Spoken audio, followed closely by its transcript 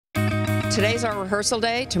Today's our rehearsal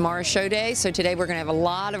day, tomorrow's show day, so today we're going to have a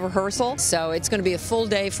lot of rehearsal, so it's going to be a full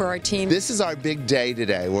day for our team. This is our big day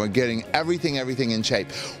today. We're getting everything in shape.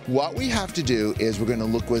 What we have to do is we're going to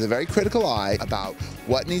look with a very critical eye about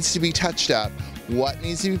what needs to be touched up, what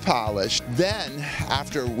needs to be polished. Then,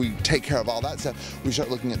 after we take care of all that stuff, we start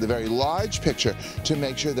looking at the very large picture to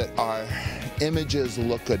make sure that our images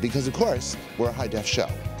look good, because of course, we're a high-def show.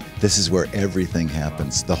 This is where everything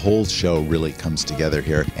happens. The whole show really comes together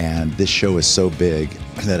here, and this show is so big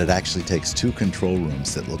that it actually takes 2 control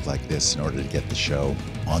rooms that look like this in order to get the show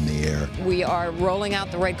on the air. We are rolling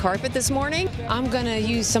out the red carpet this morning. I'm gonna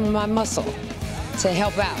use some of my muscle to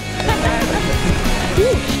help out.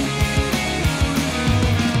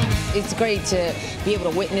 It's great to be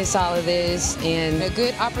able to witness all of this and a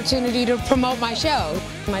good opportunity to promote my show.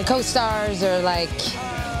 My co-stars are like,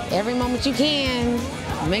 every moment you can,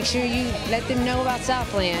 make sure you let them know about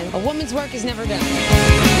Southland. A woman's work is never done.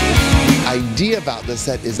 Idea about this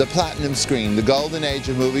set is the platinum screen, the golden age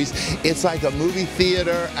of movies. It's like a movie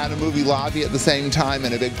theater and a movie lobby at the same time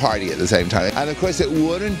and a big party at the same time. And of course it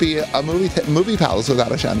wouldn't be a movie palace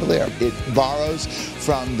without a chandelier. It borrows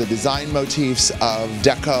from the design motifs of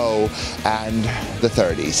Deco and the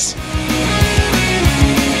 30s.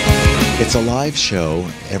 It's a live show.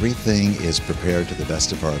 Everything is prepared to the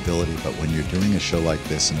best of our ability, but when you're doing a show like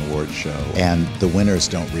this, an award show, and the winners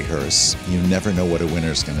don't rehearse, you never know what a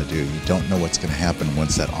winner's going to do. You don't know what's going to happen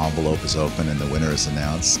once that envelope is open and the winner is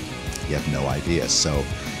announced. You have no idea. So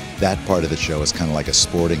that part of the show is kind of like a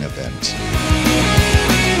sporting event.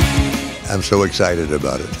 I'm so excited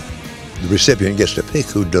about it. The recipient gets to pick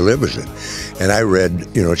who delivers it. And I read,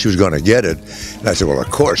 she was going to get it. And I said, well,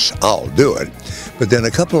 of course, I'll do it. But then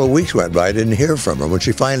a couple of weeks went by, I didn't hear from her. When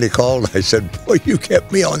she finally called, I said, boy, you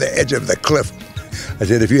kept me on the edge of the cliff. I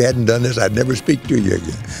said, if you hadn't done this, I'd never speak to you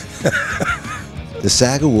again. The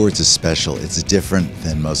SAG Awards is special. It's different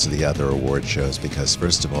than most of the other award shows because,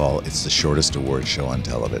 first of all, it's the shortest award show on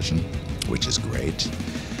television, which is great.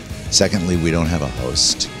 Secondly, we don't have a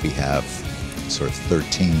host. We have sort of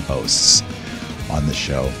 13 hosts on the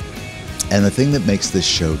show. And the thing that makes this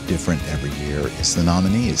show different every year is the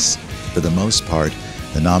nominees. For the most part,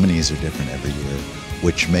 the nominees are different every year,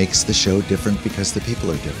 which makes the show different because the people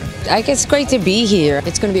are different. I guess it's great to be here.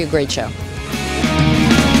 It's going to be a great show.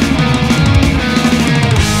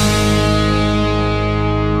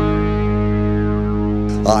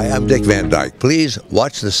 Hi, I'm Dick Van Dyke. Please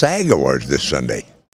watch the SAG Awards this Sunday.